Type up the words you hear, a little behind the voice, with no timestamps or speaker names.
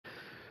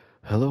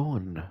Hello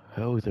and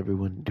how is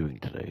everyone doing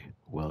today?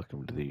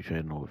 Welcome to the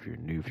channel. If you're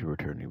new, if you're a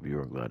returning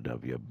viewer, I'm glad to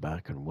have you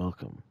back and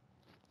welcome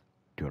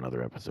to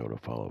another episode of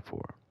Fallout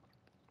 4.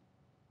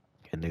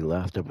 In the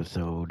last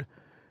episode,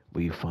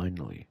 we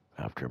finally,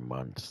 after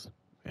months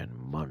and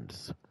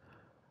months,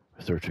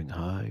 searching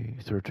high,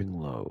 searching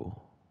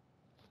low,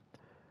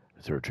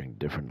 searching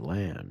different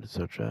lands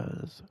such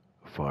as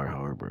Far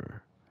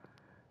Harbor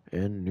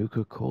and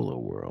Nuka-Cola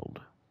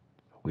World,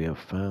 we have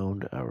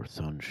found our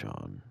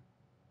sunshine.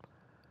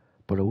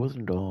 But it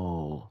wasn't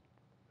all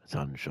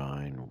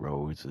sunshine,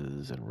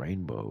 roses, and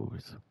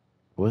rainbows.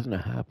 It wasn't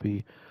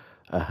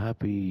a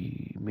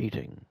happy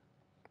meeting.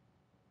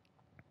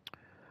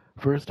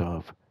 First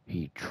off,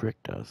 he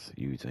tricked us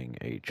using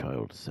a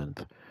child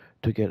synth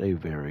to get a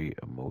very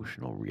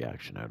emotional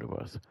reaction out of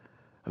us.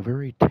 A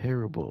very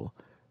terrible,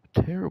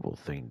 terrible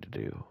thing to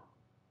do.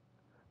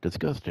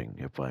 Disgusting,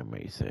 if I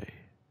may say.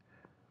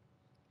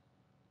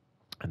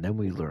 And then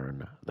we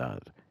learn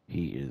that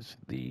he is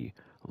the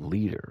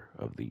leader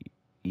of the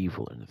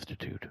Evil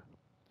Institute.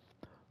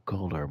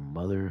 Called our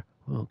mother,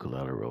 well,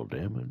 collateral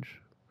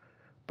damage.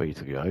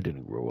 Basically, I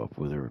didn't grow up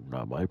with her,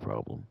 not my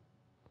problem.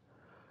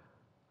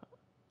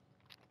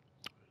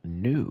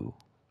 Knew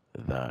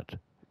that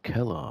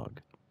Kellogg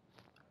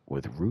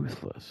was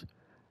ruthless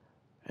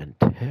and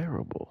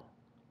terrible,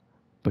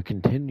 but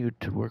continued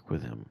to work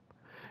with him,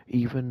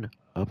 even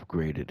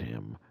upgraded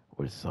him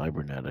with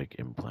cybernetic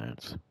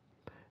implants,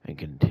 and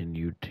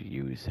continued to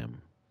use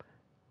him,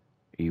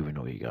 even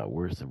though he got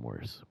worse and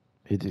worse.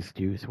 His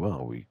excuse,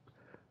 well,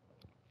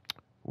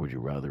 would you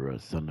rather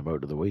us send him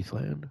out to the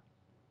wasteland?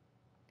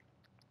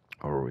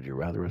 Or would you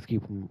rather us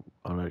keep him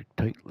on a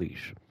tight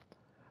leash?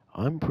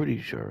 I'm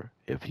pretty sure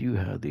if you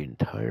had the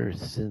entire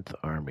synth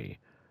army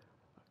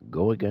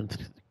go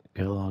against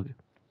Kellogg,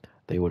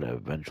 they would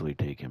eventually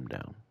take him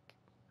down.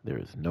 There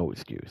is no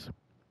excuse.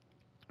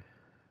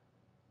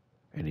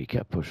 And he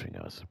kept pushing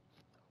us.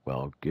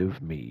 Well, give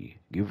the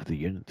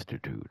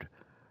Institute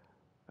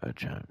a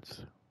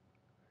chance.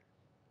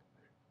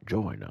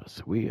 Join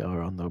us. We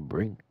are on the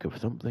brink of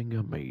something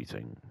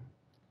amazing.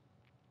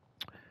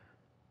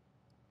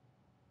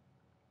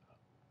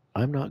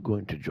 I'm not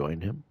going to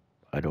join him.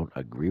 I don't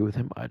agree with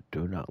him. I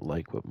do not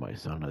like what my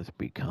son has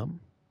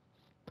become.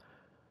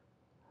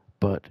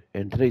 But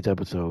in today's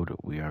episode,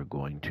 we are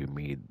going to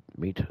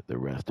meet the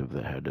rest of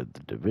the head of the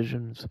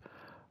divisions.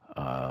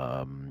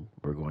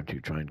 We're going to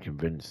try and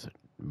convince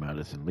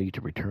Madison Lee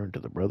to return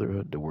to the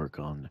Brotherhood to work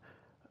on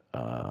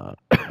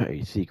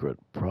a secret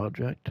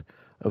project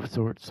of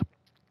sorts.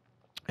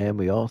 And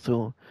we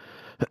also,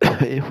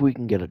 if we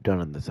can get it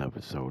done in this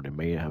episode, it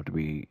may have to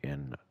be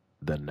in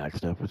the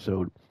next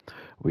episode.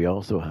 We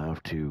also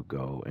have to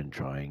go and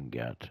try and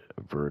get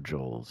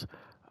Virgil's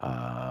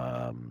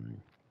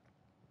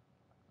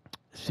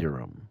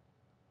serum.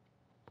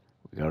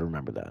 We gotta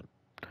remember that.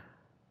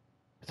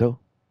 So,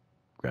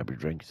 grab your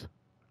drinks,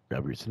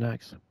 grab your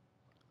snacks.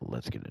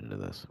 Let's get into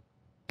this.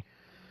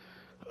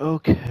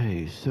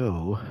 Okay,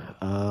 so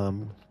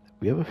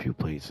we have a few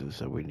places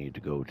that we need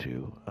to go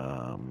to.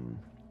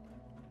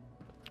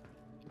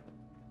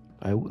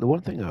 The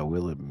one thing I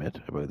will admit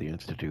about the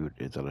Institute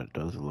is that it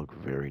does look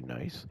very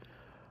nice.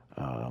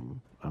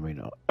 I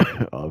mean,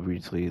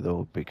 obviously,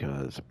 though,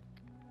 because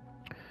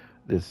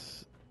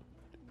this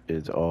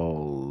is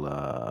all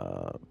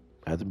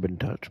hasn't been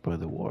touched by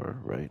the war,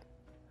 right?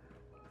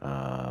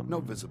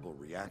 No visible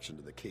reaction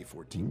to the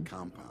K-14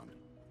 compound.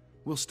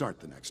 We'll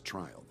start the next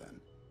trial then.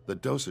 The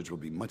dosage will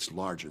be much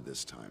larger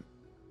this time,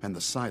 and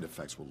the side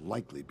effects will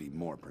likely be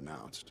more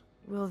pronounced.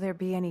 Will there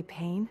be any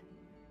pain?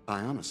 I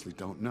honestly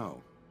don't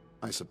know.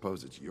 I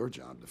suppose it's your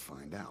job to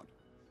find out.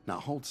 Now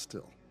hold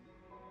still.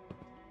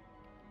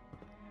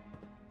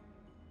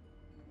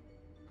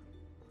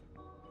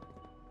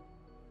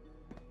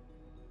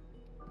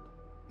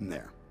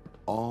 There.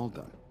 All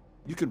done.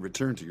 You can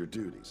return to your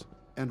duties,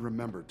 and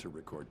remember to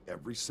record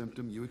every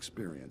symptom you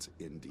experience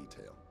in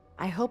detail.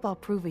 I hope I'll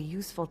prove a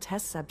useful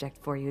test subject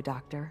for you,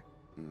 Doctor.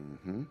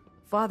 Mm-hmm.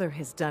 Father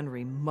has done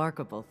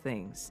remarkable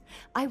things.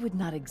 I would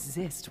not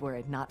exist were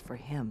it not for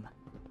him.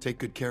 Take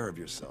good care of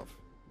yourself,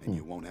 and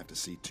you won't have to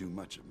see too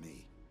much of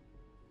me.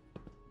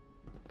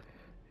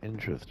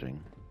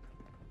 Interesting.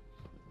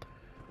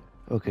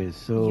 Okay,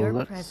 so Your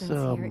let's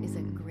presence here is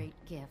a great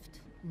gift,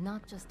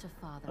 not just to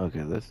Father.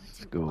 Okay,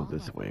 let's go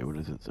this way. What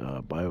is it?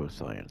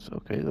 Bioscience.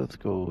 Okay, let's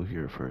go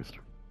here first.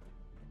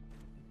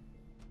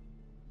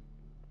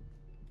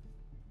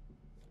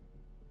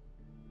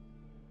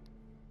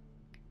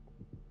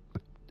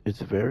 It's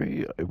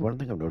very, one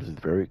thing I've noticed is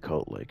very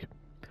cult-like.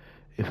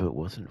 If it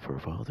wasn't for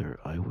Father,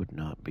 I would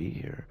not be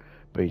here.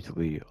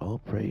 Basically, I'll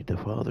pray to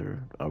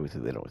Father.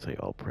 Obviously, they don't say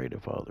I'll pray to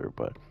Father,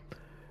 but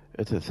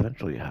it's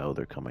essentially how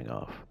they're coming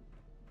off.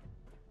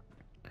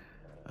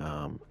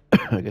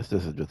 I guess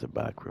this is just a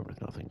back room.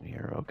 There's nothing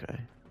here. Okay.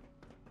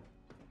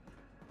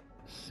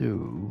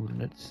 So,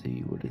 let's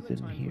see what is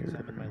in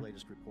here. My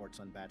latest reports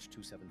on batch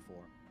 274.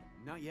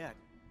 Not yet.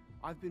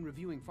 I've been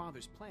reviewing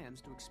Father's plans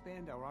to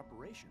expand our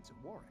operations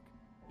at Warwick.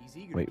 He's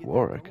eager Wait, to get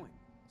Warwick? that going.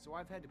 so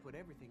I've had to put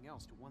everything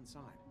else to one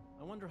side.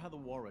 I wonder how the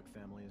Warwick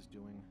family is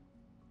doing.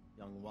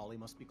 Young Wally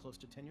must be close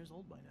to 10 years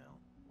old by now.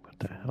 What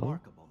the It's hell?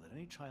 remarkable that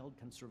any child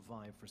can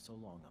survive for so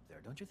long up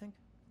there, don't you think?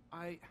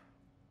 I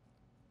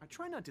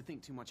try not to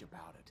think too much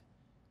about it.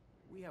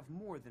 We have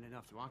more than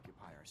enough to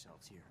occupy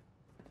ourselves here.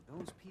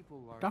 Those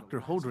people are Dr. the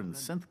last Holdren's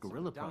remnants synth of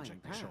gorilla a dying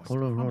project is showing past.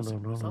 Hold on, hold on, promising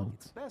hold on.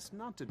 results. It's best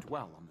not to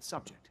dwell on the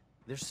subject.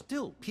 They're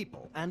still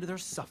people, and they're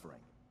suffering.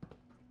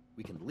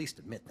 We can at least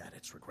admit that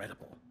it's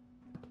regrettable.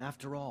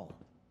 After all,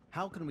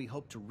 how can we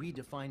hope to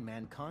redefine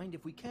mankind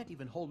if we can't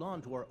even hold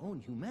on to our own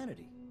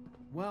humanity?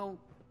 Well,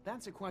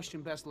 that's a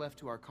question best left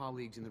to our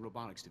colleagues in the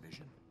robotics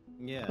division.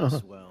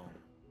 Yes, well...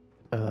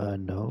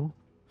 No.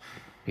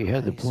 He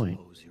has a I point.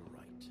 suppose you're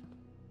right.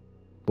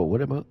 But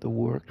what about the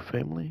Warwick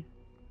family?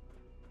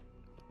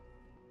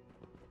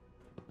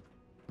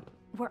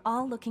 We're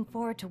all looking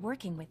forward to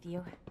working with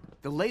you.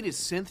 The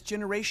latest synth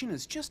generation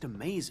is just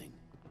amazing.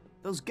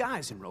 Those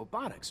guys in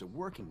robotics are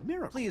working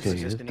miracles. Please Okay,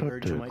 resist let's any talk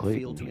urge to you might Clayton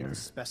feel to here, eat the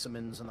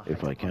specimens in the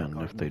if I hydroponic can, if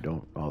garden. they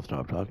don't all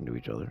stop talking to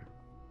each other.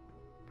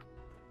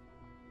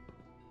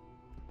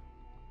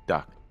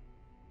 Doc.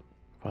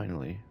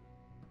 Finally.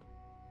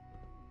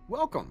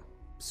 Welcome.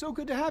 So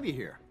good to have you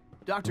here.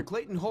 Dr.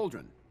 Clayton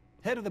Holdren,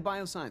 head of the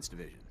Bioscience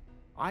Division.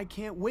 I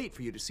can't wait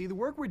for you to see the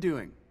work we're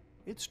doing.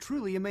 It's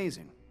truly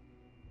amazing.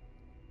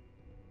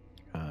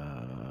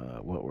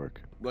 What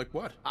work? Like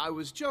what? I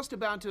was just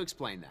about to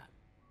explain that.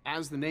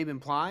 As the name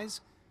implies,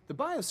 the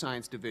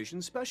Bioscience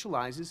Division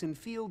specializes in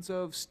fields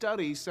of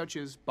study such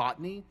as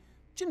botany,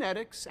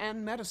 genetics,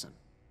 and medicine.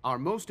 Our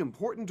most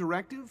important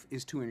directive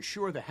is to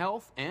ensure the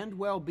health and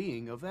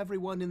well-being of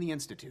everyone in the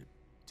Institute.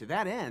 To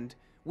that end,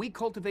 we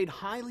cultivate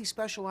highly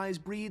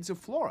specialized breeds of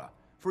flora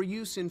for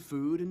use in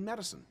food and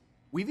medicine.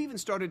 We've even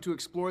started to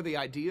explore the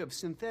idea of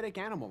synthetic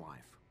animal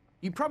life.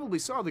 You probably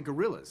saw the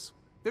gorillas.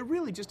 They're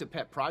really just a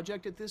pet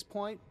project at this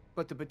point,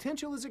 but the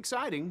potential is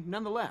exciting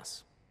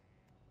nonetheless.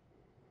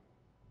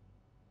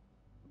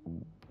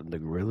 The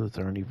gorillas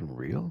aren't even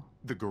real?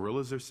 The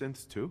gorillas are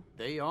synths too?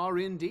 They are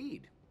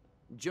indeed.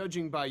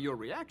 Judging by your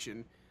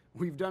reaction,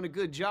 we've done a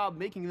good job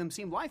making them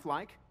seem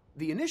lifelike.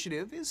 The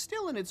initiative is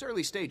still in its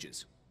early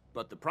stages,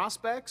 but the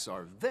prospects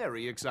are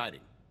very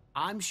exciting.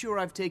 I'm sure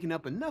I've taken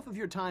up enough of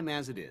your time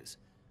as it is,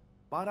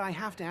 but I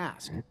have to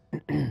ask,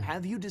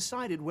 have you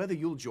decided whether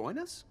you'll join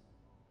us?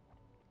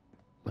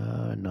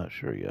 Not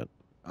sure yet.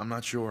 I'm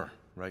not sure.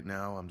 Right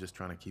now, I'm just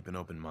trying to keep an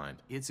open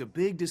mind. It's a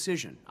big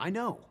decision, I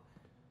know,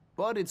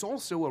 but it's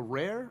also a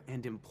rare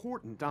and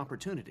important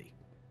opportunity.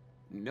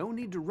 No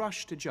need to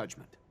rush to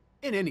judgment.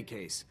 In any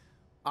case,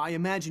 I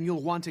imagine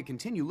you'll want to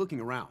continue looking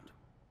around.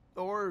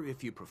 Or,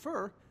 if you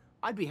prefer,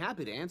 I'd be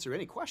happy to answer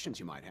any questions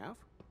you might have.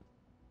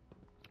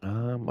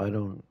 I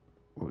don't...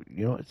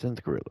 You know what?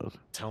 Synth gorillas.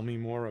 Tell me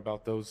more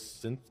about those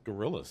synth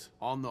gorillas.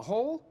 On the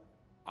whole,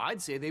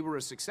 I'd say they were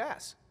a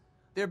success.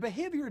 Their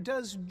behavior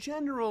does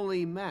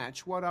generally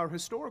match what our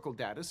historical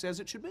data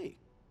says it should be.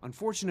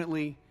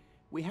 Unfortunately,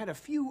 we had a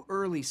few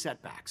early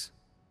setbacks.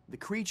 The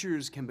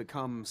creatures can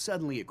become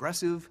suddenly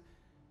aggressive,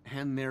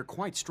 and they're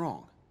quite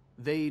strong.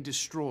 They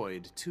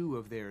destroyed 2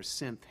 of their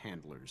synth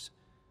handlers.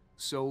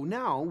 So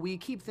now we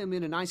keep them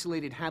in an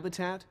isolated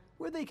habitat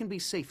where they can be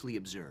safely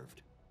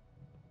observed.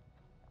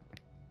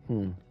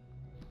 I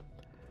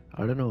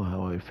don't know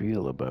how I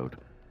feel about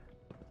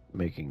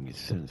making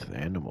synth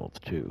animals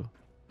too.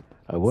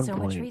 At one So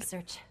point, much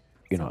research.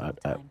 you So know, little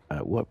time.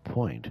 at what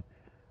point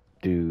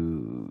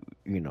do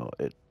you know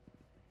it?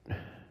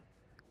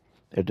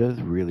 It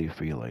does really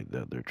feel like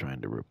that they're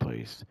trying to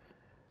replace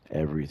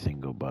every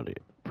single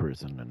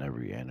person and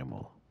every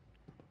animal.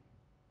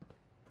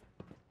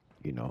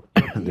 You know,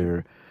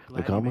 they're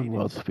the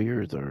Commonwealth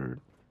spheres are,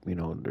 you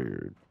know,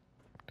 they're.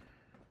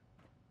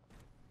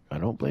 I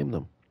don't blame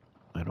them.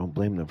 I don't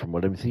blame them from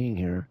what I'm seeing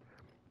here.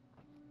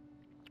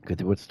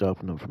 Because what's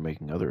stopping them from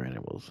making other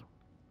animals?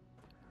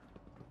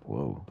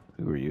 Whoa,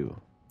 who are you?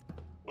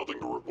 Nothing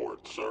to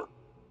report, sir.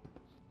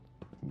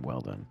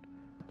 Well then,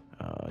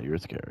 you're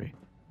scary.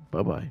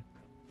 Bye-bye.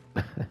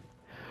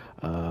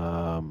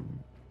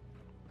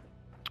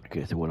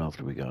 Okay, so what else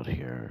do we got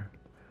here?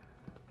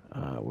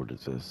 What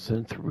is this?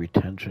 Synth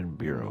Retention All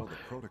Bureau. the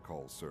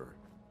protocols, sir.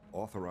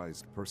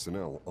 Authorized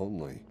personnel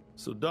only.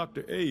 So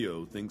Dr.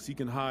 Ayo thinks he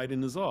can hide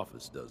in his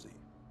office, does he?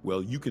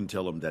 Well, you can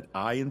tell him that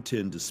I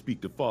intend to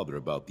speak to Father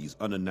about these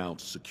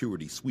unannounced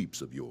security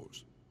sweeps of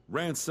yours.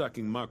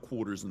 Ransacking my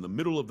quarters in the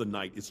middle of the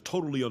night is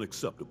totally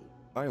unacceptable.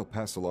 I'll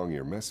pass along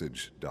your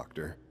message,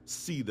 Doctor.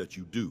 See that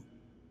you do.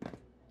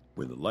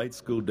 When the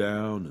lights go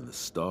down and the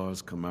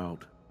stars come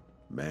out,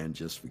 man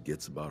just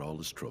forgets about all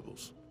his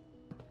troubles.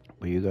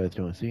 But you guys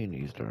don't see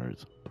any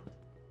stars.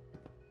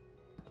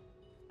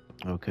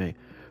 Okay,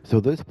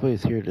 so this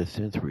place here, the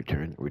Synth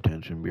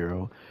Retention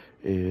Bureau,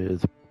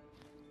 is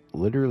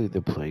literally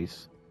the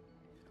place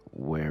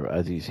where,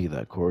 as you see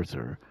that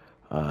cursor,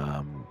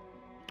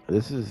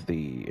 this is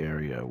the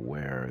area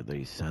where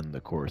they send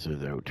the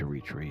coursers out to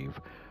retrieve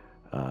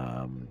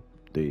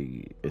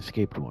the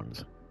escaped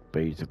ones.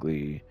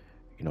 Basically,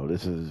 You know,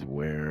 this is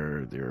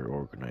where their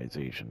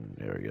organization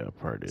area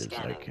part is.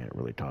 I can't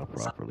really talk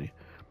properly.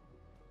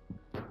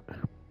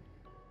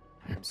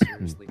 I'm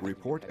seriously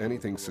Report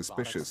anything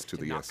suspicious to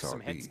the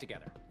SRE.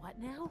 What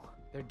now?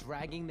 They're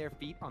dragging their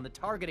feet on the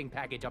targeting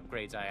package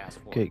upgrades I asked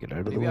for. Okay, get out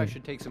of the way. Maybe I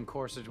should take some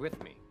courses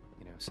with me.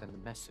 You know, send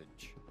a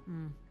message.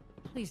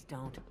 Please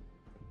don't.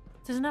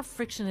 There's enough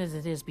friction as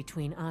it is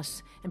between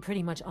us and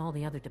pretty much all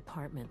the other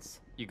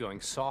departments. You going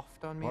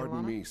soft on me,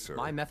 Pardon Alana? me, sir.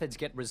 My methods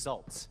get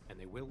results, and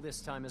they will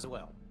this time as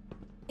well.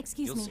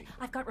 Excuse You'll me, see.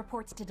 I've got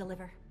reports to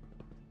deliver.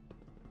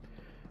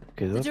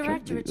 Okay, The let's check,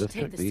 directorate should let's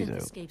take check the these synth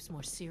out. escapes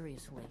more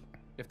seriously.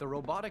 If the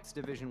robotics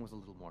division was a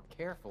little more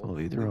careful, Oh,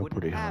 these we are all wouldn't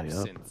pretty have high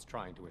up. synths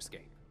trying to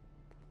escape.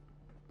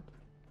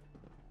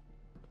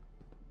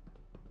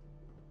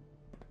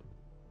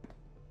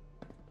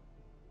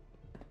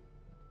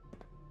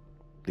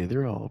 These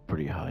are all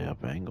pretty high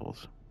up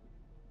angles.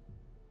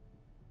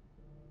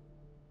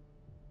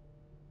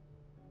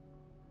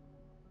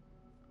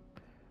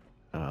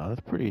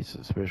 That's pretty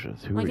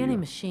suspicious. Who Like are any you?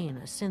 machine,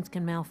 a synth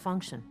can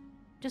malfunction.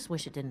 Just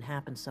wish it didn't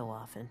happen so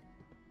often.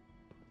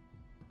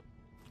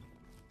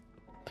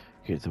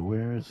 Okay, so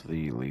where's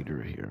the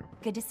leader here?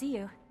 Good to see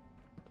you.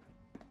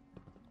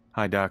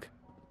 Hi, Doc.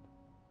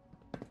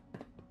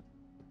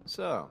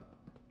 So,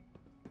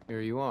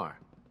 here you are.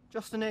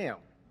 Justin Ao,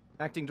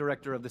 Acting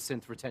Director of the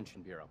Synth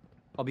Retention Bureau.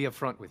 I'll be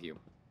upfront with you.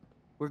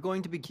 We're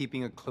going to be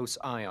keeping a close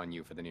eye on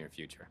you for the near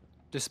future.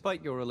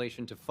 Despite your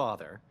relation to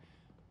Father,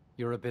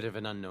 you're a bit of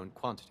an unknown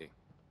quantity.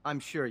 I'm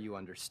sure you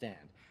understand.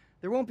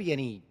 There won't be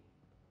any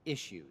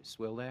issues,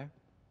 will there?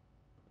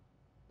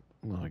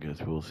 Well, I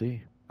guess we'll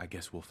see. I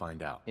guess we'll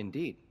find out.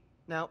 Indeed.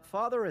 Now,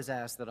 Father has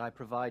asked that I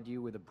provide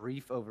you with a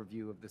brief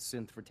overview of the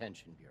Synth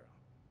Retention Bureau.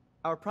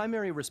 Our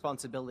primary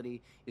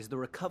responsibility is the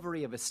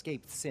recovery of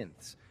escaped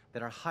synths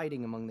that are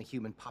hiding among the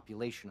human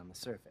population on the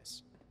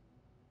surface.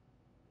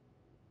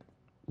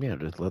 Yeah,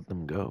 just let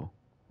them go.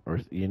 Or,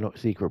 you know,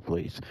 secret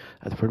police.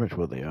 That's pretty much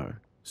what they are.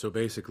 So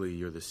basically,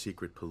 you're the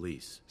secret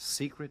police.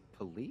 Secret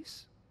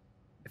police?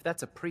 If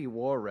that's a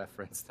pre-war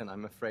reference, then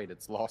I'm afraid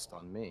it's lost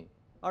on me.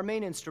 Our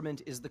main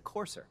instrument is the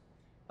Courser,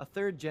 a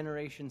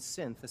third-generation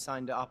synth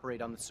assigned to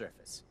operate on the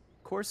surface.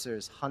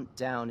 Coursers hunt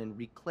down and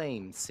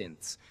reclaim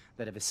synths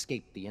that have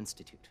escaped the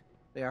Institute.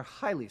 They are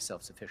highly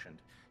self-sufficient,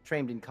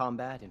 trained in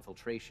combat,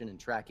 infiltration, and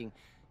tracking.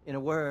 In a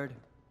word,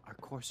 our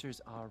Coursers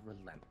are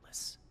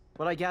relentless.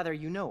 But I gather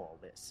you know all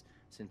this,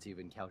 since you've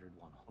encountered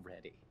one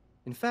already.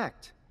 In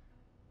fact,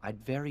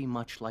 I'd very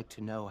much like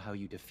to know how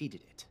you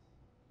defeated it.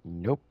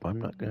 Nope, I'm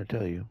not going to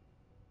tell you.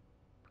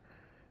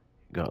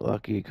 Got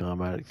lucky,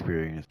 combat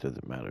experience,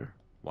 doesn't matter.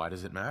 Why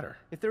does it matter?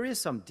 If there is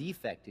some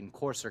defect in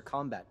Courser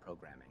combat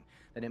programming,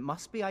 then it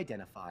must be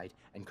identified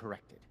and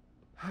corrected.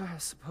 I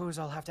suppose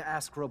I'll have to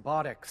ask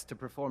robotics to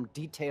perform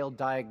detailed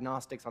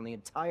diagnostics on the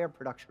entire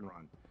production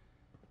run.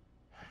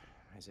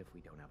 As if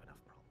we don't have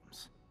enough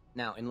problems.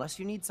 Now, unless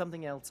you need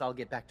something else, I'll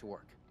get back to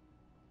work.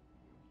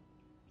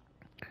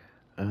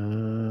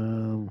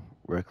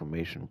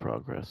 Reclamation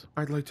progress.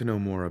 I'd like to know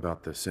more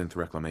about the synth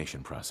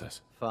reclamation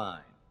process.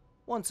 Fine.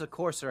 Once a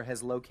Courser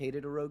has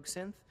located a rogue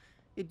synth,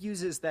 it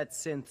uses that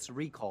synth's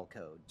recall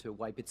code to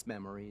wipe its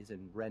memories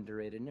and render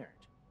it inert.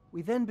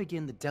 We then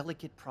begin the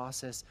delicate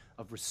process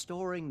of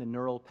restoring the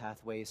neural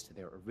pathways to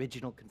their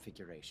original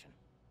configuration.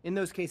 In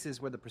those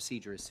cases where the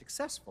procedure is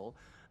successful,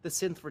 the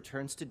synth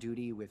returns to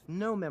duty with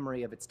no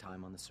memory of its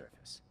time on the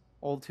surface.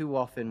 All too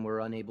often,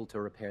 we're unable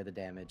to repair the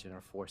damage and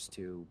are forced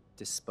to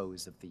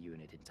dispose of the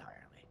unit entirely.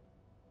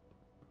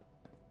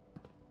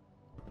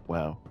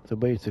 Wow. So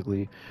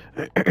basically,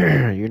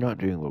 you're not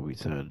doing what we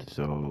said,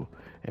 so,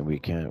 and we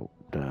can't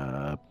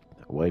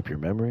wipe your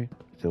memory,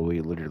 so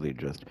we literally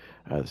just,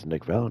 as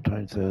Nick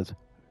Valentine says,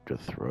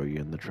 just throw you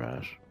in the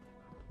trash.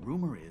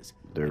 Rumor is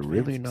they're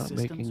really not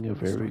making a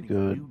very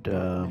good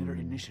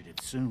initiative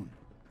soon.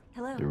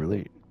 Hello. They're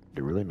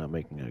really not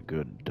making a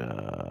good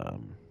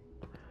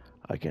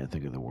I can't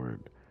think of the word.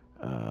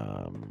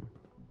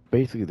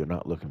 Basically they're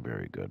not looking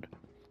very good.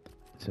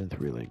 Synth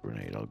relay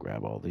grenade. I'll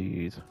grab all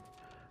these.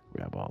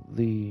 Grab all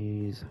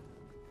these.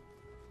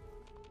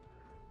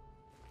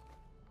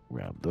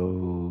 Grab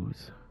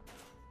those.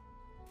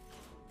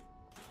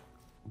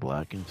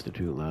 Black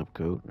Institute lab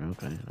coat.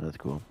 Okay, that's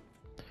cool.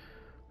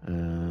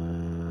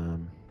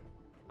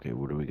 Okay,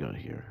 what do we got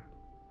here?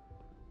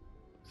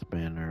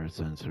 Spanner,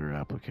 sensor,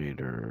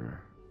 applicator,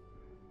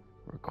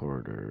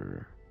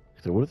 recorder.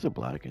 So what does the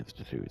Black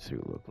Institute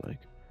suit look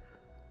like?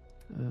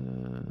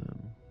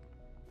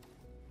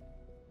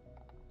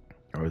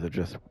 Or is it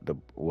just the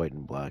white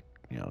and black?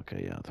 Yeah,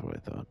 okay, yeah, that's what I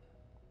thought.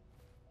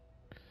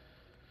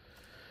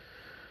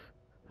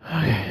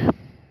 Okay.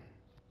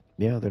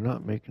 Yeah, they're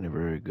not making a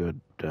very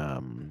good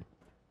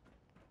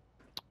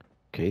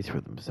case for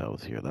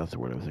themselves here. That's the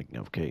word I was thinking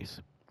of, case.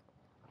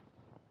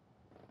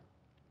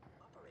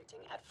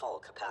 Operating at full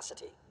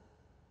capacity.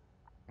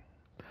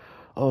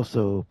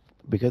 Also,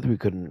 because we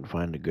couldn't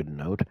find a good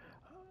note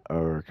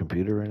or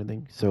computer or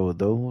anything, so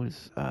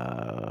those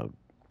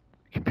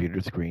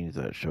computer screens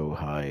that show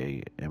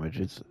high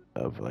images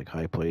of like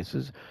high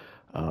places,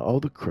 All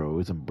the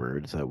crows and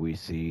birds that we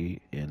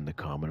see in the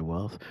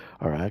Commonwealth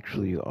are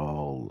actually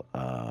all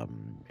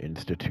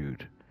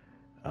Institute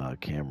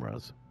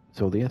cameras.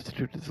 So the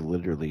Institute is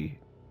literally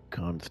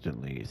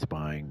constantly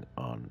spying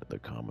on the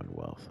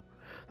Commonwealth.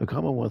 The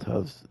Commonwealth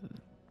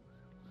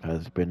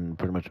has been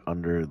pretty much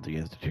under the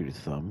Institute's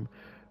thumb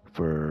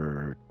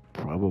for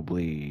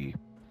probably,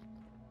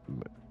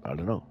 I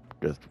don't know,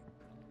 just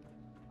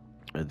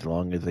as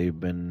long as they've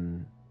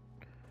been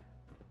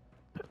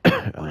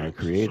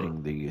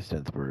creating the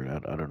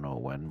Stenspur. I don't know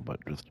when, but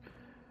just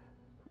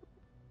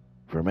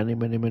for many,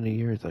 many, many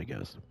years, I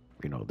guess.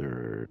 You know,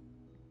 they're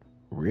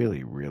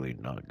really, really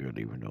not good,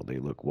 even though they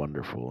look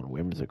wonderful and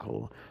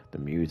whimsical. The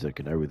music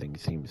and everything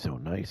seems so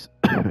nice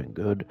and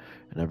good,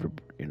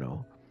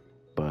 and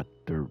but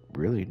they're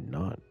really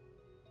not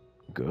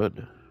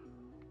good.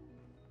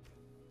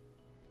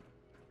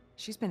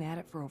 She's been at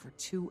it for over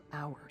 2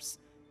 hours.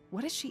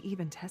 What is she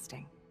even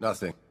testing?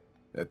 Nothing.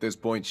 At this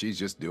point, she's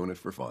just doing it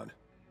for fun.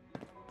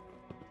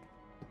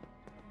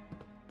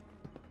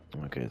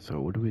 Okay, so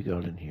what do we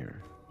got in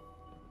here?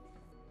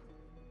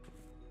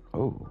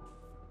 Oh.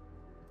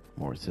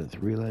 More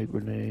synth relay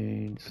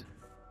grenades.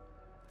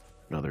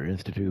 Another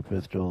Institute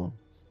pistol.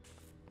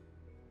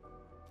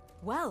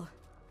 Well,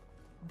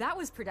 that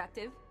was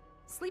productive.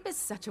 Sleep is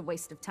such a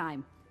waste of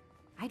time.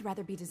 I'd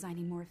rather be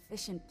designing more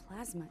efficient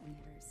plasma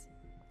emitters.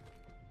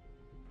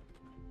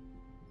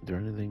 Is there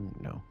anything?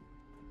 No.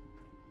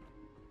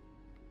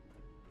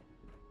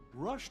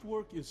 Rushed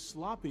work is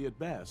sloppy at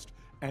best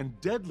and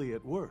deadly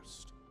at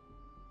worst.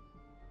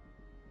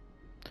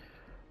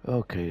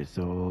 Okay,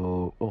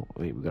 so... Oh,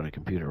 wait, we got a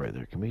computer right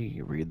there. Can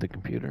we read the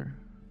computer?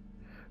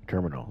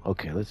 Terminal.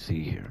 Okay, let's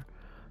see here.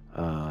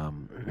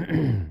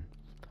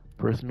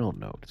 Personal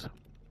notes.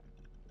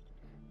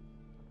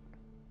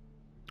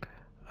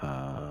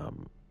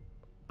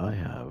 I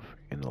have,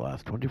 in the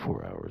last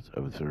 24 hours,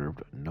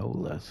 observed no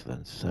less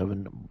than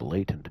 7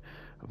 blatant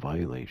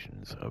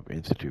violations of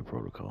Institute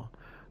protocol.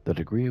 The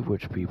degree of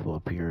which people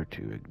appear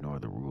to ignore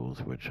the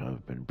rules which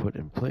have been put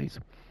in place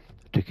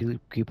to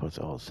keep us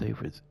all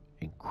safe is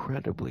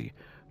incredibly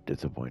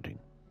disappointing.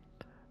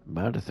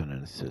 Madison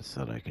insists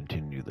that I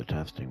continue the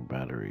testing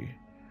battery.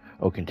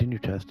 Oh, continue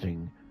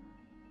testing.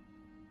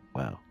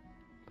 Wow.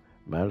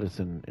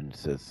 Madison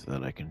insists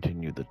that I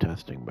continue the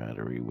testing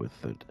battery with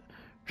the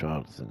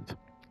Johnsons,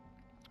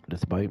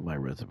 despite my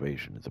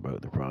reservations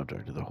about the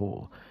project as a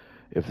whole.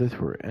 If this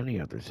were any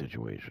other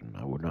situation,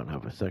 I would not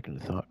have a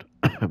second thought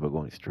about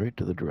going straight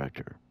to the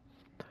director.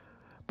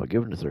 But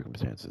given the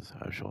circumstances,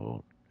 I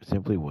shall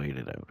simply wait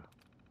it out.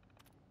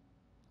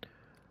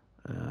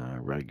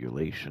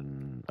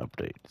 Regulation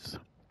updates.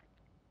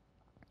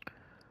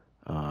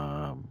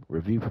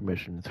 Review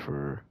permissions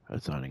for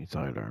assigning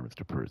sidearms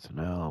to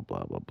personnel,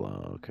 blah, blah,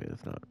 blah. Okay,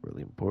 that's not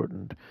really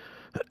important.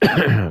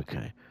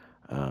 Okay.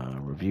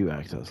 Review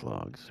access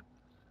logs.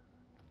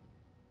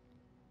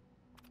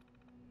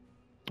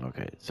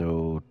 Okay,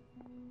 so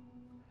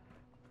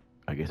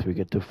I guess we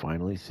get to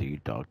finally see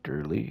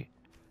Dr. Lee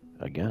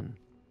again.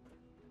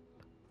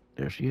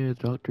 There she is,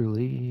 Dr.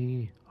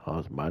 Lee.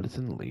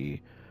 Madison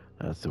Lee.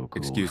 That's so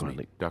cool. Excuse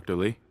me, Dr.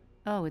 Lee?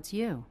 Oh, it's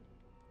you.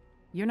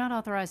 You're not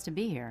authorized to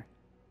be here.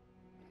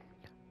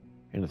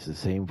 And it's the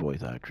same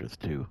voice actress,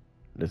 too.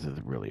 This is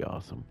really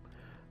awesome.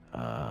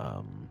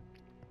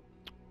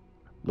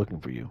 Looking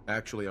for you.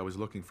 Actually, I was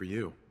looking for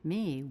you.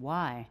 Me?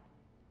 Why?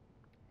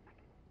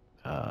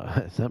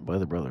 Sent by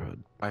the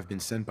Brotherhood. I've been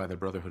sent by the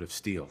Brotherhood of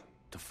Steel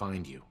to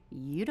find you.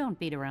 You don't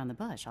beat around the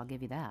bush, I'll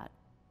give you that.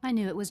 I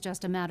knew it was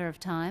just a matter of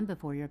time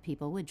before your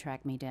people would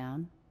track me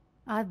down.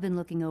 I've been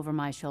looking over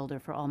my shoulder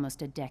for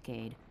almost a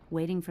decade,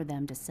 waiting for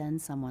them to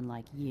send someone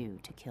like you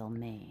to kill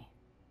me.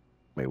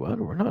 Wait, what?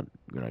 We're not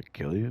gonna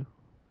kill you.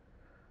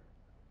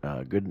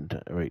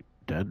 Wait,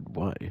 dead?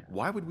 Why?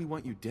 Why would we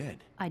want you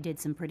dead? I did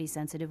some pretty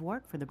sensitive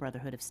work for the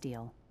Brotherhood of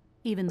Steel.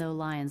 Even though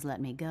Lyons let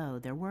me go,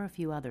 there were a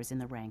few others in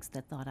the ranks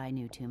that thought I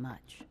knew too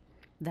much.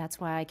 That's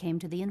why I came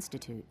to the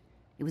Institute.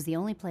 It was the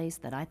only place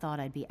that I thought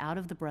I'd be out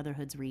of the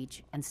Brotherhood's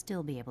reach and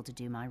still be able to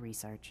do my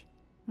research.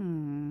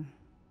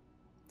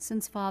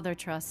 Since Father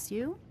trusts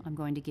you, I'm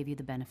going to give you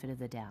the benefit of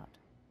the doubt.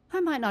 I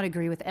might not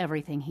agree with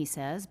everything he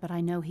says, but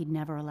I know he'd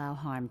never allow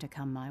harm to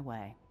come my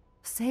way.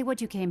 Say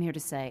what you came here to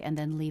say, and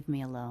then leave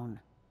me alone.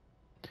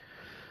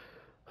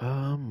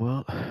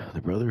 Well,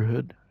 the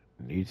Brotherhood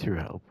needs your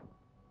help.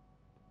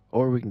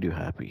 Or we can do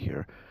happy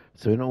here.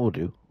 So you know what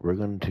we'll do? We're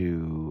going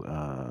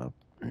to,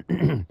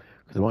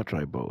 because I want to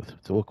try both.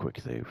 So we'll quick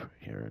save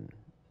here and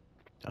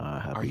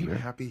happy. Are you here.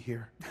 happy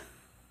here?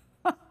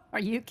 Are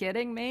you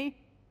kidding me?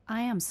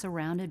 I am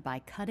surrounded by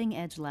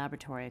cutting-edge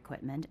laboratory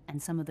equipment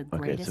and some of the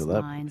greatest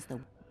minds.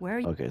 Where are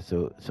you? Okay,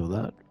 so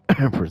that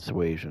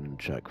persuasion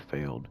check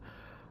failed.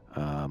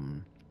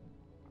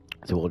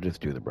 So we'll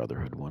just do the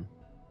Brotherhood one.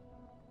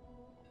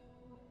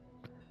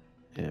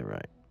 Yeah,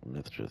 right.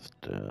 Let's just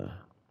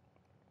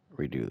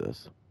redo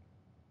this.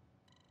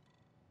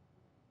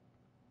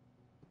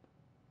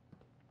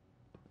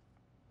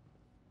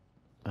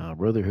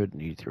 Brotherhood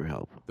needs your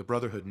help. The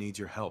Brotherhood needs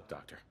your help,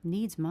 Doctor.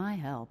 Needs my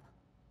help.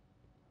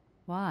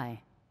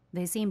 Why?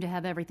 They seemed to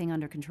have everything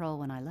under control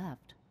when I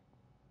left.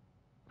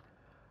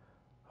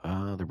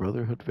 The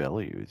Brotherhood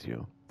values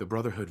you. The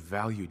Brotherhood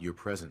valued your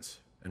presence,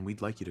 and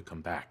we'd like you to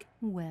come back.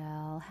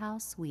 Well, how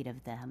sweet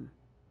of them.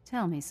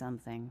 Tell me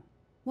something.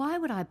 Why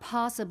would I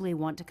possibly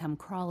want to come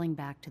crawling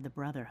back to the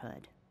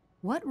Brotherhood?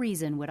 What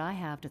reason would I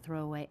have to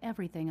throw away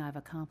everything I've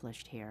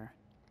accomplished here?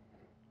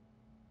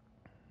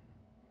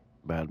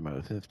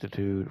 Badmouth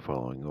Institute,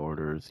 following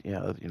orders.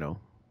 Yeah, you know.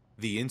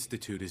 The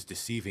Institute is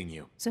deceiving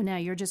you. So now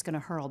you're just going to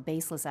hurl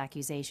baseless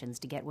accusations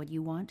to get what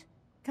you want?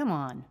 Come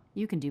on,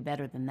 you can do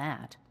better than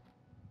that.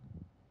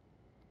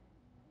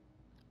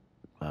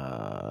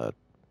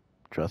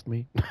 Trust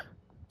me?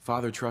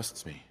 Father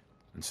trusts me,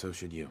 and so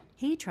should you.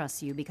 He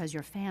trusts you because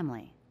you're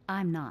family.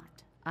 I'm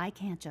not. I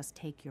can't just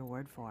take your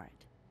word for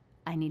it.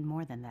 I need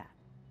more than that.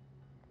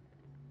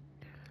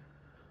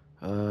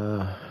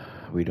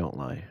 We don't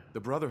lie. The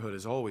Brotherhood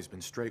has always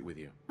been straight with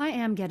you. I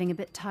am getting a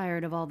bit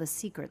tired of all the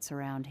secrets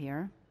around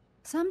here.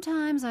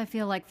 Sometimes I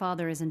feel like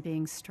Father isn't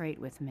being straight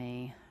with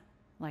me.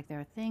 Like there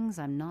are things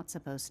I'm not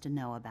supposed to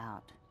know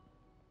about.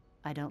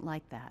 I don't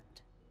like that.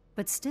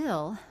 But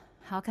still,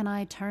 how can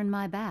I turn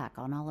my back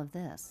on all of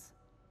this?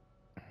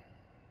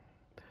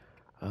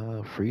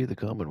 Free the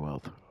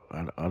Commonwealth.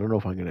 I don't know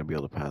if I'm going to be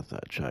able to pass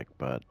that check,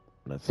 but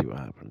let's see what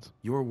happens.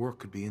 Your work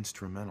could be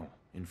instrumental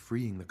in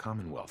freeing the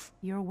Commonwealth.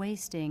 You're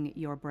wasting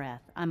your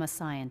breath. I'm a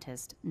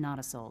scientist, not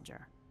a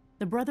soldier.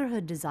 The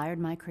Brotherhood desired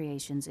my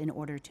creations in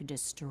order to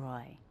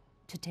destroy,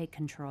 to take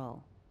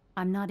control.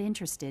 I'm not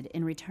interested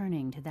in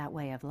returning to that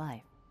way of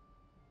life.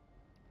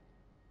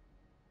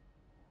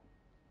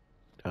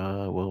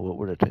 Well, what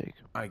would it take?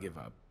 I give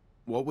up.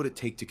 What would it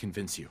take to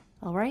convince you?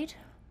 All right,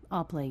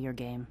 I'll play your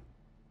game.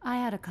 I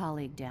had a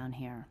colleague down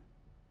here,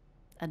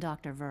 a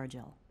Dr.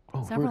 Virgil.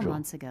 Several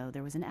months ago,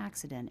 there was an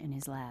accident in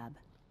his lab,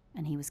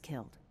 and he was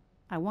killed.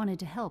 I wanted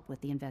to help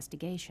with the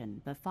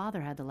investigation, but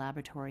Father had the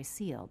laboratory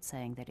sealed,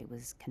 saying that it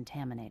was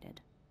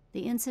contaminated.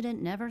 The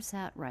incident never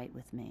sat right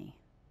with me.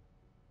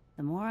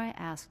 The more I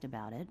asked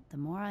about it, the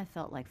more I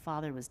felt like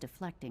Father was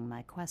deflecting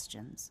my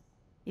questions.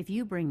 If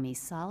you bring me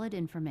solid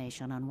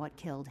information on what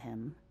killed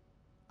him,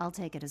 I'll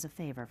take it as a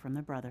favor from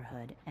the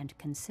Brotherhood and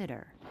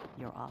consider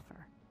your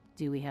offer.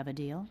 Do we have a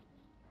deal?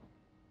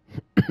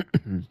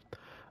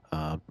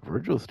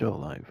 Virgil's still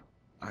alive.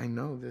 I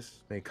know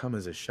this may come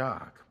as a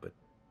shock, but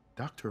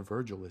Dr.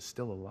 Virgil is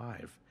still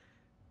alive.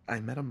 I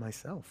met him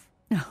myself.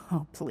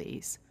 Oh,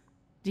 please.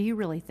 Do you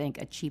really think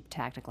a cheap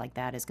tactic like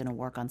that is going to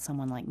work on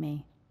someone like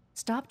me?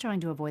 Stop trying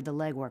to avoid the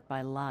legwork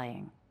by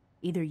lying.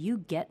 Either you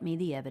get me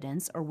the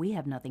evidence, or we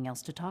have nothing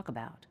else to talk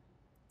about.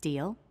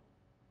 Deal?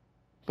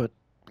 But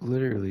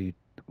literally,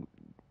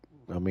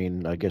 I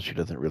mean, I guess she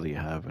doesn't really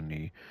have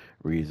any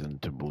reason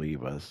to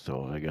believe us,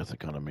 so I guess it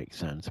kind of makes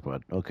sense,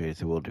 but okay,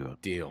 so we'll do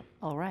it. Deal.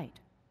 All right.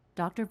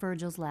 Dr.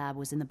 Virgil's lab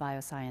was in the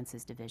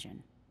Biosciences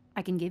division.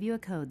 I can give you a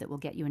code that will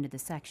get you into the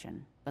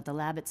section, but the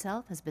lab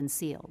itself has been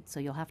sealed, so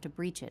you'll have to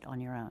breach it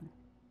on your own.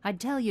 I'd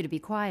tell you to be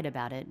quiet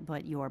about it,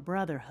 but your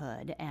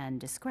Brotherhood and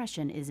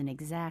discretion isn't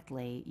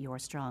exactly your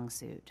strong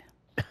suit.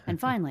 And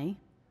finally,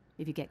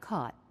 if you get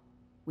caught,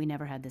 we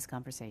never had this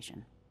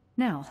conversation.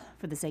 Now,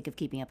 for the sake of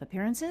keeping up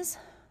appearances,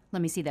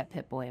 let me see that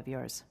Pip-Boy of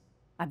yours.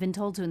 I've been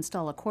told to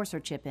install a Courser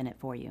chip in it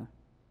for you.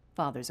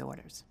 Father's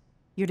orders.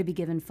 You're to be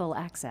given full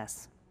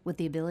access, with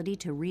the ability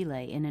to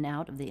relay in and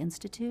out of the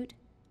Institute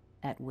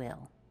at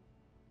will.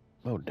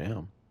 Oh,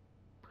 damn.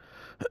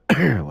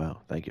 Wow,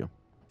 thank you.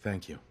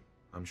 Thank you.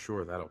 I'm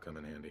sure that'll come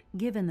in handy.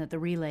 Given that the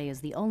relay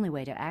is the only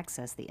way to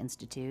access the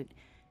Institute,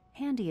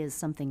 handy is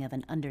something of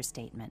an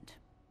understatement.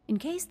 In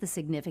case the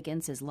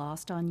significance is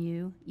lost on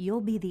you,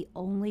 you'll be the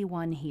only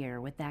one here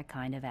with that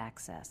kind of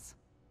access.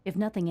 If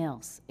nothing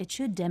else, it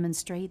should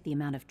demonstrate the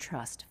amount of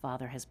trust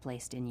Father has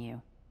placed in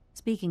you.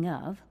 Speaking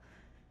of,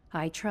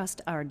 I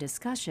trust our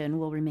discussion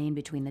will remain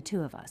between the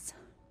two of us.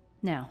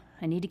 Now,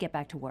 I need to get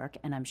back to work,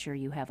 and I'm sure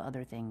you have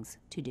other things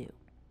to do.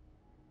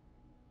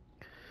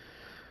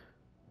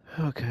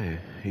 Okay,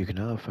 you can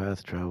now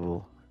fast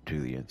travel to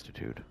the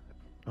Institute.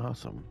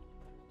 Awesome.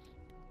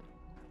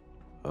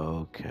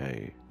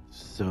 Okay,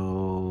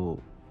 so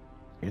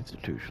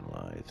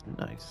institutionalized.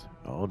 Nice.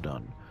 All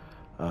done.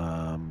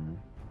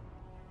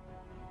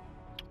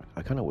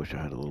 I kind of wish I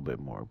had a little bit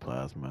more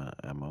plasma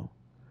ammo.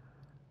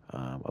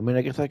 I mean,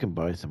 I guess I can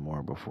buy some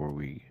more before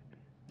we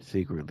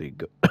secretly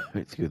go.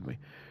 Excuse me.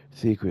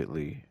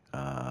 Secretly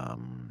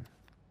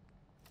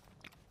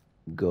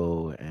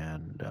go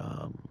and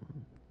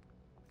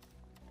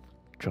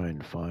try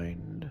and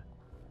find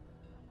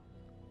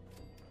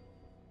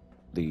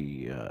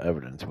the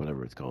evidence,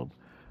 whatever it's called.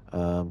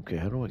 Okay,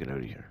 how do I get out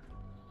of here?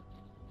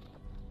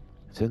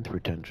 Synth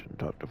retention.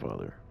 Talk to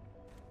Father.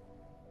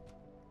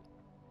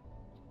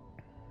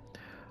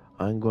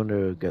 I'm going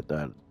to get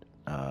that,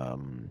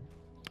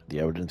 the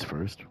evidence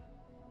first.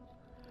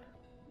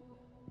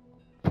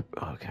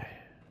 Okay.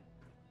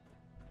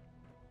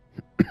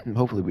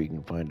 Hopefully we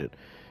can find it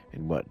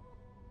in, what,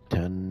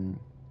 10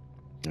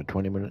 or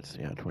 20 minutes?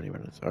 Yeah, 20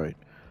 minutes. All right.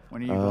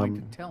 When are you going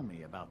to tell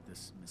me about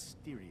this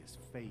mysterious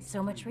phase?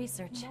 So much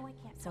research,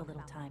 so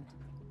little time.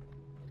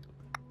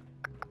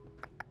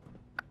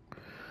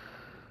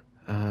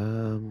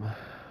 Um,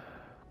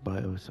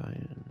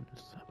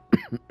 bioscience.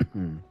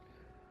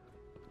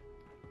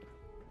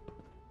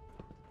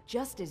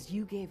 Just as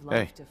you gave Hey.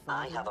 life to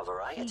I Father, have a he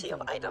variety of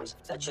gave items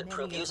life to that should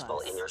prove many of useful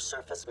in us. your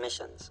surface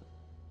missions.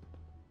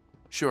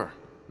 Sure.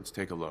 Let's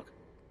take a look.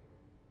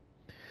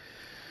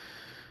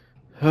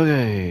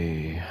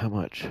 Okay, how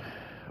much?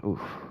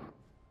 Oof.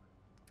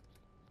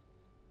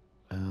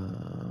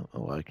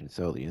 Oh, I can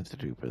sell the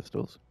Institute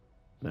pistols.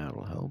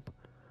 That'll help.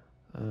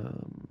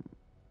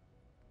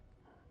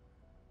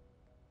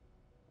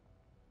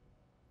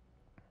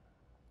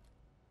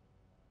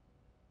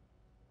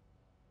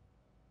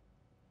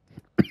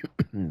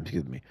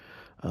 Excuse me.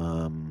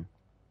 Oh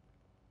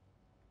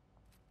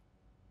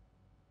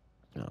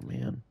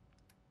man.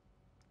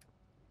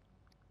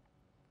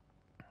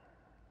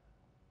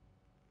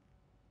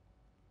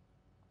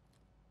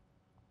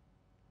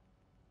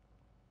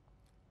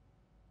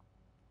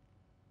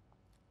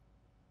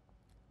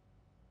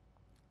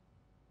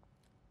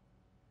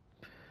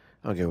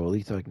 Okay, well at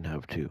least I can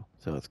have two,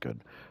 so that's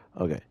good.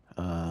 Okay.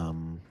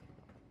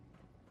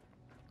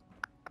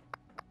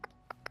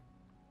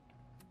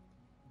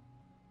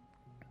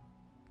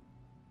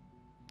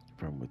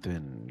 From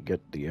within,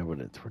 get the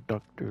evidence for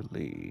Dr.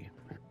 Lee.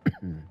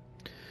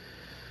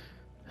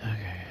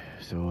 Okay,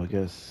 so I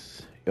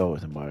guess... Oh,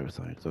 it's in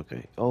bioscience,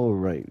 okay. Oh,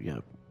 right, yeah.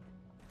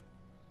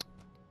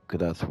 Because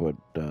that's what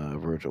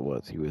Virgil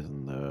was. He was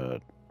in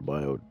the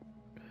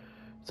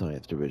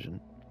bioscience division.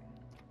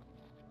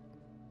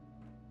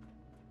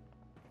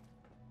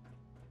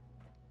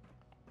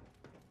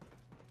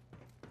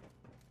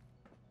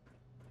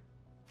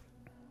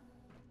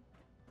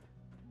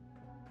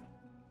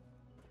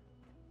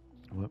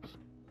 Whoops.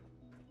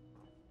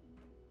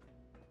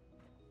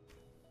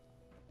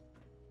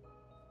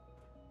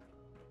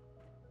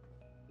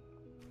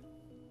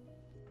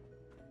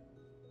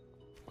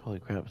 Holy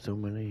crap, so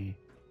many...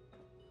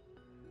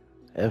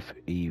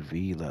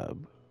 FEV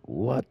lab.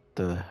 What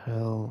the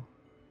hell?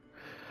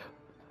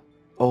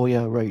 Oh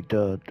yeah, right.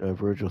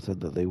 Virgil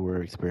said that they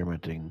were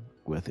experimenting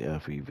with the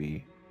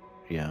FEV.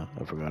 Yeah,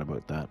 I forgot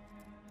about that.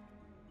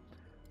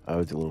 I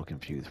was a little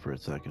confused for a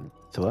second.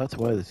 So that's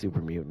why the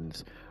super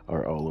mutants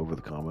are all over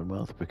the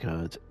Commonwealth,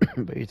 because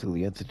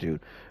basically the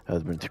Institute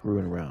has been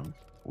screwing around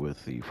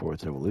with the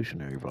fourth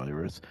evolutionary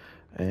virus,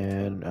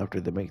 and after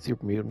they make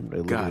super mutant,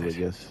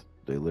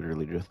 they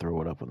literally just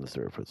throw it up on the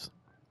surface.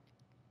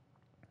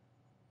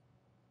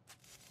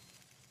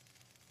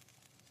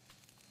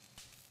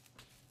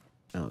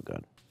 Oh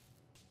god.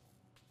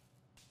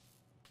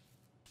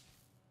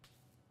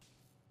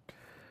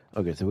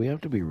 Okay, so we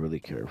have to be really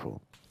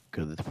careful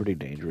because it's pretty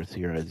dangerous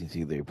here. As you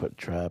see, they put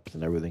traps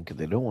and everything because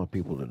they don't want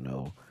people to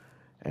know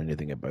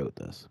anything about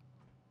this.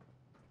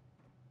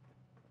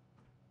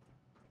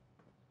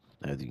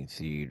 As you can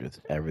see, just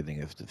everything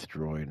is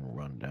destroyed and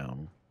run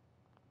down.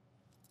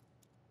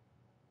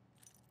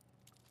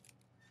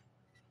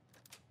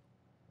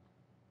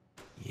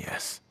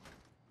 Yes.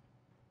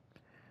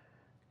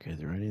 Okay, is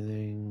there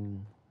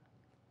anything?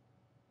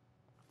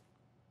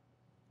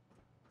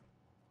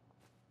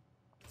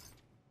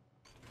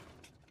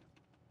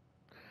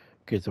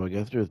 Okay, so I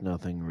guess there's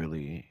nothing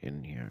really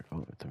in here.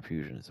 Oh, some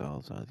fusion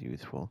cells, that's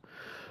useful.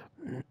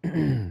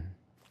 Okay,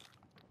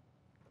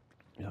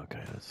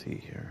 let's see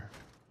here.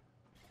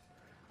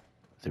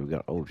 So we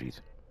got, oh geez.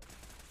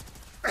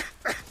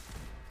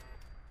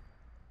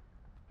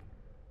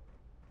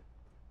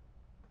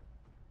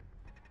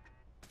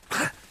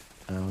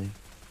 Owie.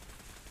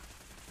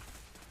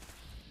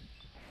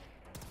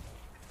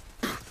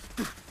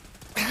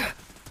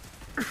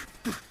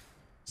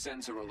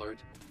 Sensor alert.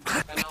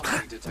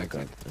 Anomaly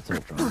detected. Okay, that's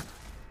Ultron.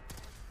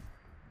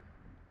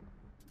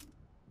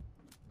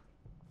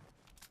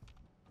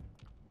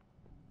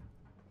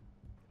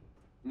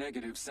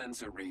 Negative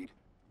sensor read.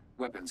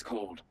 Weapons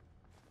cold.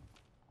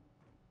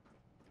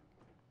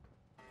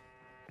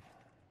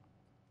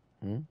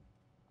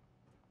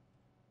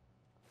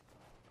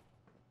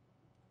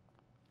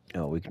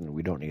 Oh,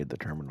 we don't need the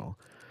terminal,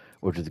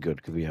 which is good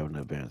because we have an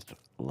advanced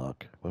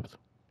lock. Whoops.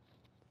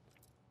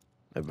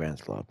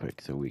 Advanced lock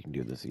pick, so we can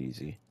do this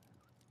easy.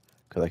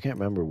 Because I can't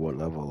remember what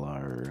level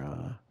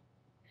our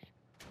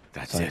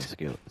science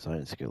skill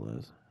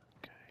is.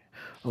 Okay.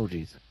 Oh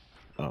jeez.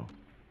 Oh.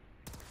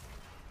 I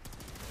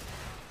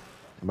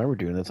remember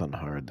doing this on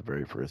hard the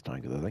very first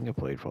time because I think I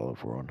played Fallout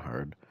 4 on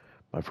hard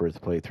my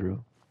first playthrough,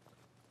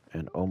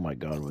 and oh my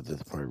god, was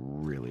this part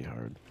really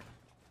hard.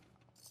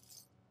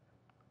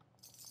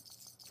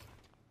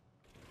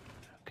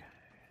 Okay,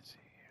 let's see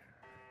here.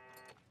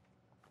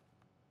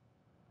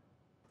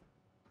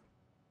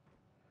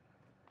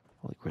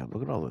 Holy crap,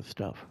 look at all this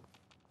stuff.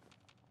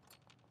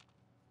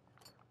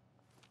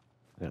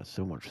 We got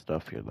so much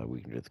stuff here that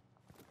we can just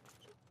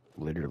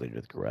literally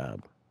just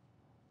grab.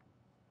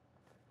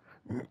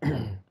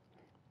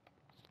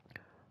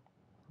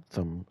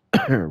 Some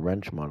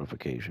wrench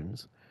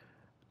modifications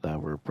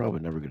that we're probably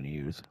never going to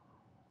use.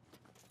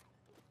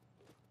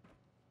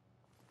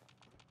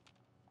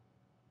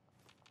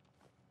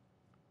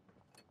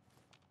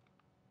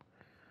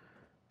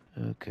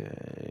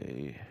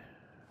 Okay.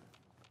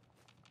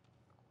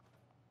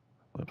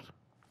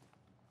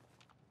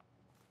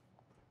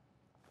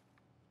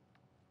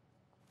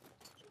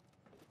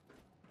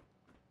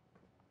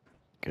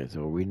 Okay,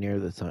 so are we near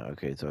the science?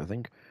 Okay, so I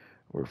think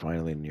we're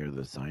finally near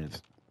the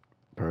science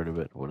part of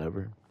it,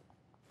 whatever.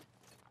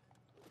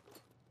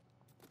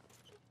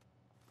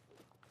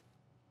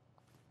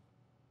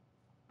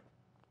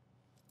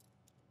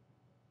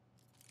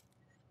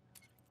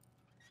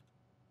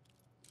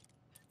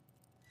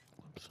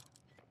 Whoops.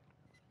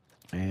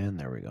 And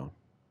there we go.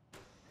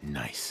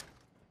 Nice.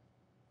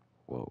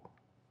 Whoa.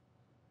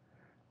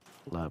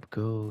 Lab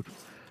code.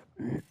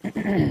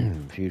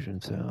 Fusion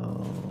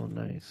cell.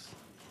 Nice.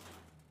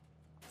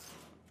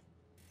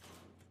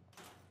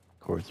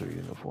 Courser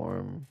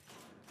uniform.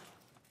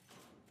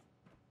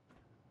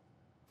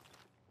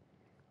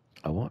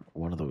 I want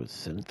one of those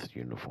synth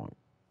uniform.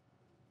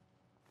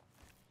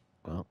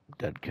 Well,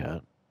 dead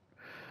cat.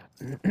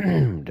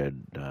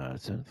 Dead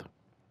synth.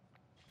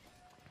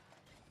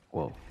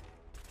 Whoa.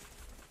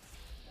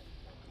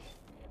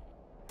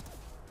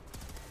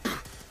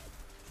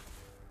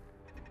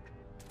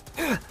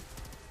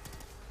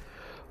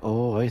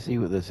 Oh, I see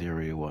what this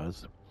area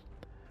was.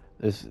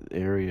 This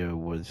area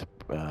was,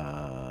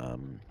 oh,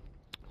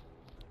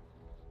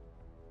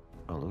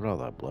 look at all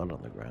that blood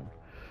on the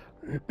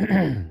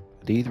ground.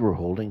 These were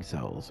holding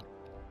cells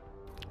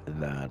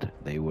that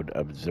they would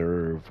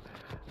observe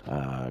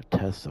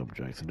test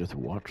subjects and just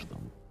watch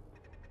them.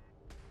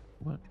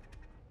 What?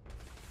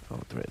 Oh,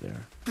 it's right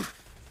there.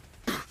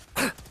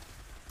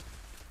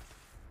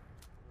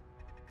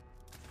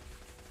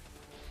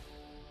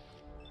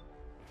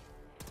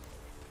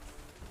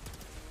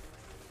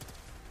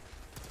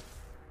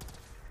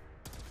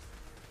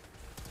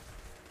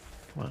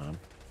 Come on.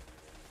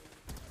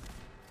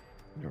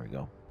 There we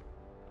go.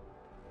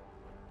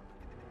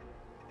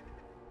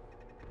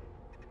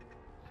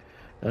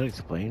 That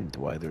explains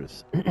why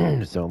there's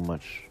so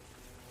much.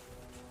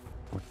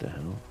 What the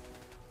hell?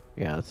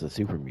 Yeah, it's a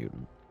super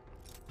mutant.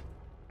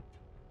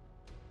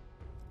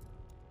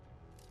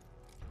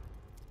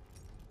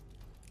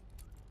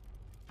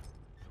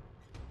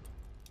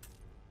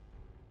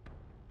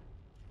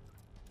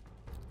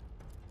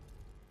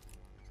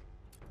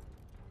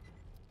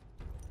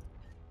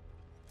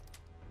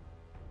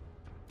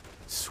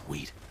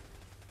 Sweet.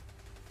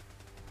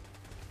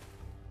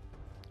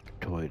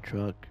 Toy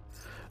truck.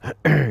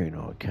 You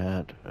know, a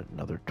cat,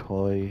 another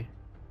toy.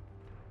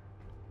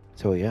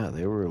 So yeah,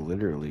 they were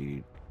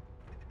literally.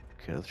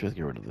 Okay, let's just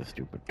get rid of this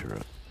stupid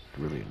turret. It's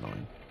really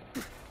annoying.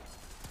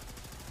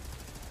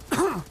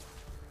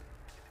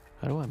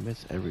 How do I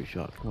miss every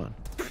shot? Come on.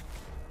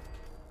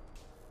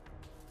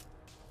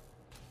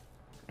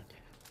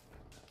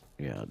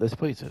 Yeah, this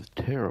place is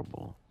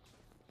terrible.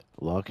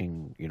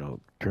 Locking, you know,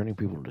 turning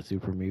people into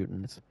super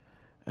mutants,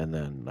 and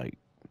then, like,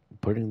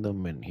 putting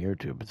them in here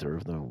to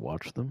observe them and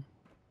watch them.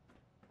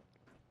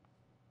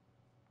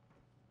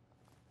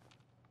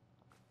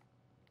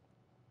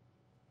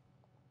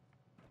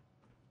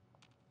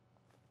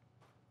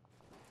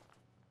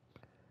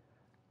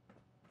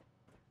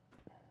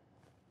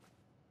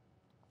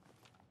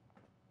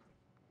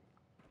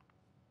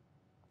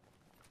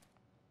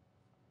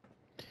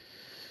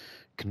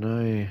 Can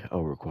I...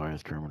 Oh,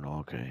 requires terminal,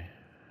 okay.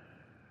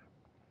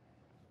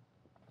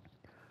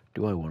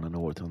 Do I want to know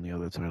what's on the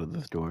other side of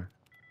this door?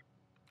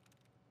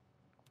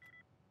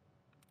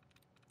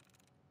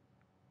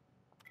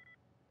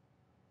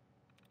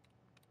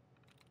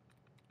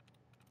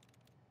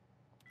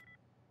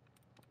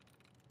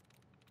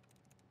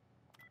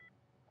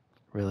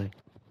 Really?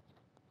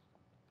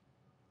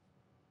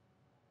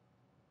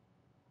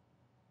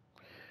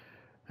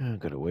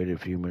 Gotta wait a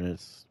few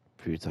minutes,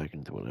 a few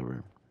seconds,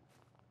 whatever.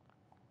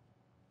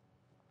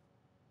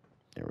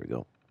 There we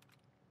go.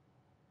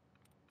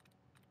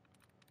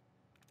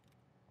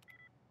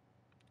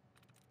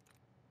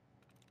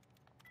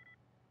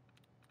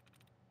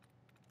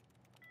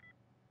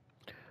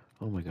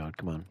 Oh my god,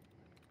 come on.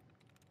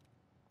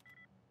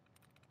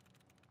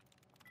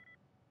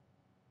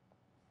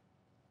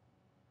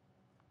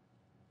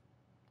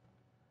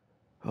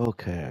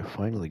 Okay, I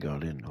finally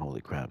got in.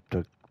 Holy crap.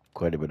 Took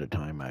quite a bit of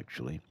time,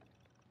 actually.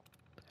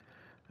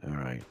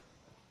 Alright.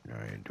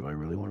 Alright, do I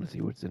really want to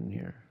see what's in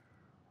here?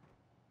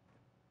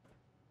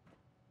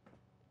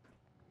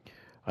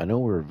 I know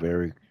we're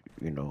very,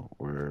 you know,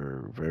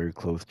 we're very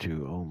close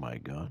to... Oh my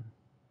god.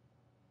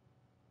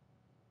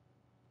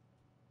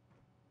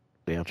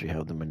 They actually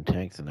have them in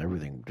tanks and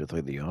everything, just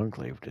like the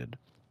Enclave did.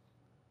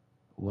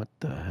 What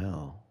the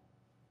hell?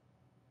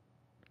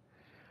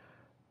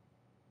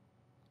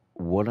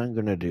 What I'm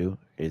gonna do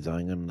is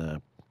I'm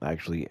gonna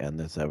actually end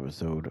this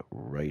episode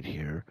right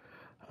here,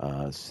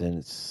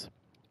 since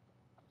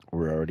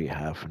we're already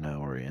half an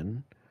hour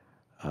in.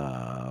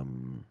 I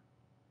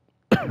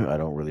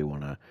don't really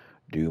want to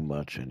do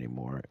much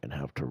anymore and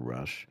have to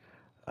rush.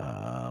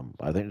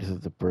 I think this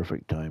is the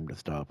perfect time to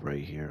stop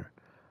right here.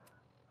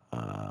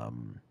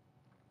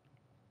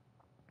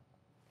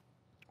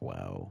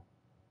 Wow.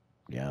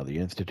 Yeah, the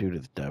Institute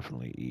is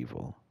definitely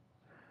evil,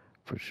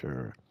 for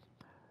sure.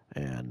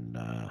 And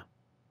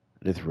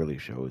this really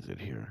shows it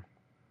here.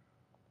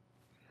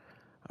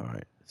 All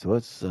right, so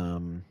let's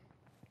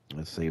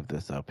save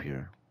this up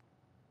here.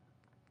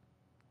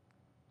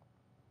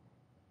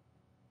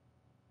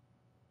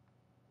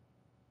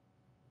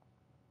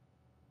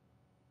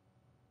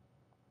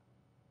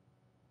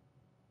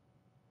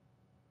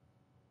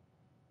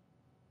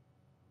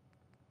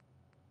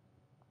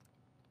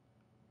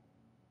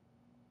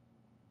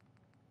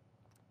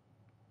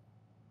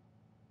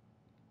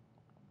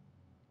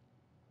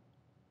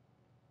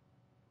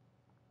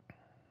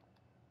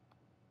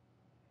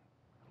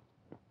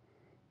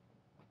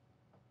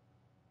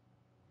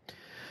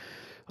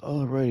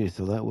 Alrighty,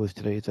 so that was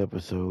today's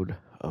episode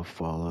of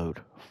Fallout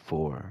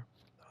 4.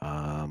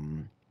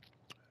 I'm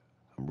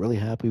really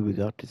happy we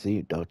got to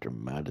see Dr.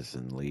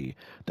 Madison Lee.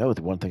 That was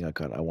one thing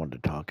I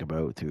wanted to talk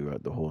about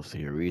throughout the whole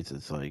series.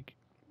 It's like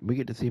we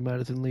get to see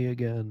Madison Lee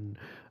again,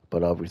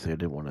 but obviously I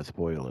didn't want to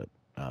spoil it.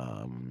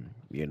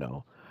 You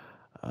know,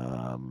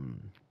 um,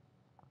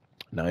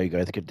 now you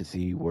guys get to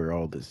see where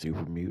all the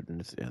super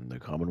mutants and the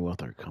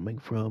Commonwealth are coming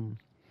from.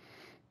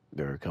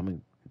 They're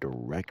coming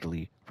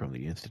directly from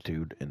the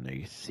Institute in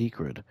a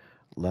secret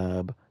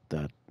lab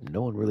that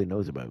no one really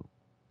knows about.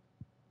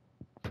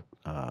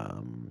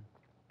 Um,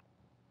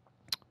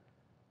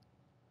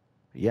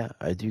 yeah,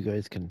 as you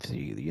guys can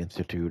see, the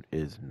Institute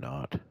is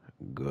not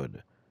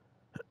good.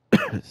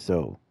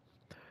 So,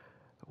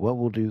 what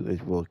we'll do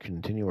is we'll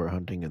continue our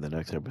hunting in the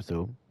next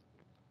episode.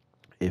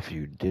 If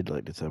you did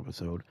like this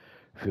episode,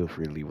 feel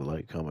free to leave a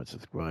like, comment,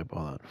 subscribe,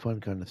 all that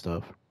fun kind of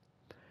stuff.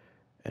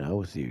 And I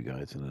will see you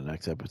guys in the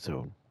next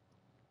episode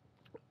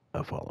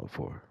of Fallout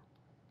 4.